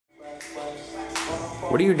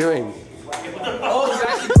What are you doing?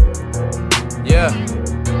 Yeah.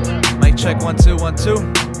 Mic check 1 2 1 2.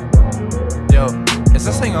 Yo, is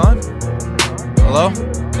this thing on? Hello?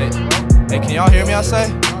 Hey, can y'all hear me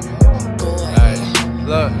outside? Alright,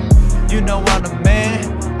 look. You know I'm the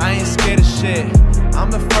man, I ain't scared of shit.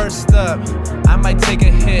 I'm the first up, I might take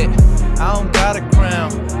a hit. I don't got a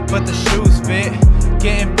crown, but the shoes fit.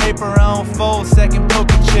 Getting paper, I don't fold, second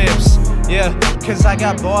poker chips. Yeah, cause I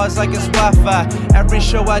got bars like it's Wi-Fi. Every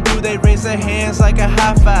show I do, they raise their hands like a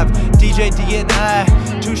high five. DJ D and I,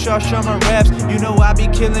 Tushar Sharma raps. You know I be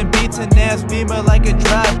killing beats and ass beamer like a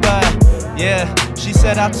drive-by. Yeah, she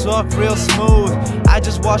said I talk real smooth. I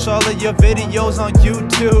just watch all of your videos on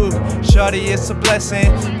YouTube. Shawty, it's a blessing,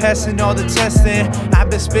 passing all the testing. I've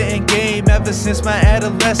been spitting game ever since my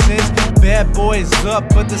adolescence. Bad boys up,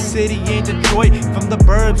 but the city ain't Detroit. From the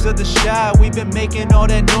burbs of the shy, we've been making all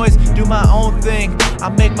that noise. Do my own thing, I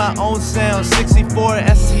make my own sound. 64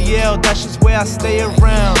 STL, that's just where I stay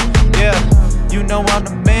around. Yeah, you know I'm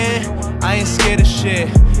the man, I ain't scared of shit.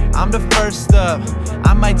 I'm the first up,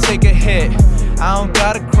 I might take a hit. I don't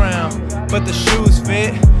got a crown, but the shoes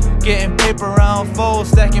fit. Getting paper, I don't fold,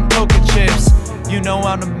 stacking poker chips. You know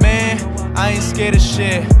I'm the man, I ain't scared of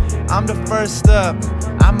shit. I'm the first up,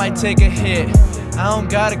 I might take a hit. I don't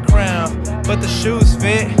got a crown, but the shoes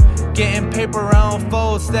fit. Getting paper, I don't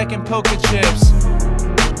fold, stacking poker chips.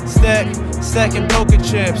 Stacking poker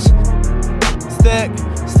chips.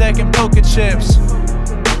 Stacking poker chips.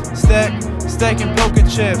 Stacking poker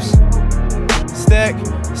chips.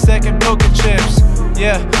 Stacking poker chips.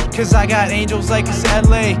 Yeah, cause I got angels like it's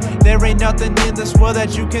LA. There ain't nothing in this world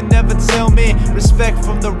that you can never tell me. Respect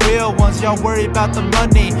from the real ones, y'all worry about the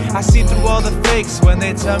money. I see through all the fakes when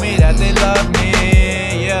they tell me that they love me.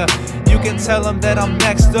 Yeah, you can tell them that I'm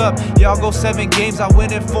next up. Y'all go 7 games, I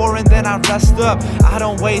win it 4 and then I rest up. I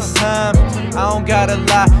don't waste time, I don't gotta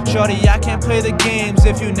lie. Shorty, I can't play the games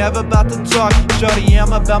if you never about to talk. Shorty,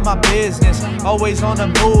 I'm about my business, always on the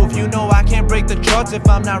move. You know I can't break the charts if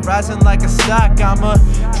I'm not rising like a stock. I'm a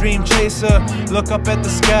dream chaser, look up at the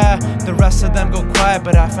sky. The rest of them go quiet,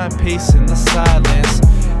 but I find peace in the silence.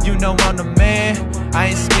 You know I'm the man, I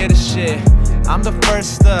ain't scared of shit. I'm the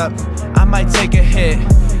first up, I might take a hit.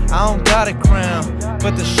 I don't got a crown,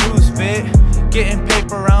 but the shoes fit. Getting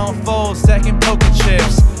paper, I don't fold, stacking poker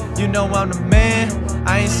chips. You know I'm the man,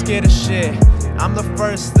 I ain't scared of shit. I'm the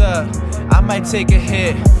first up, I might take a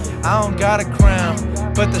hit. I don't got a crown,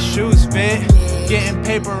 but the shoes fit. Getting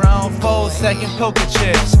paper, I don't fold, stacking poker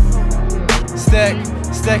chips.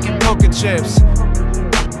 Stacking poker chips.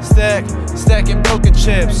 Stacking poker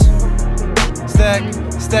chips.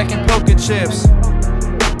 Stacking poker chips.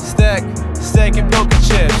 Stacking poker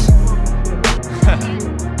chips.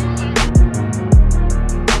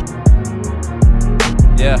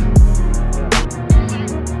 Yeah.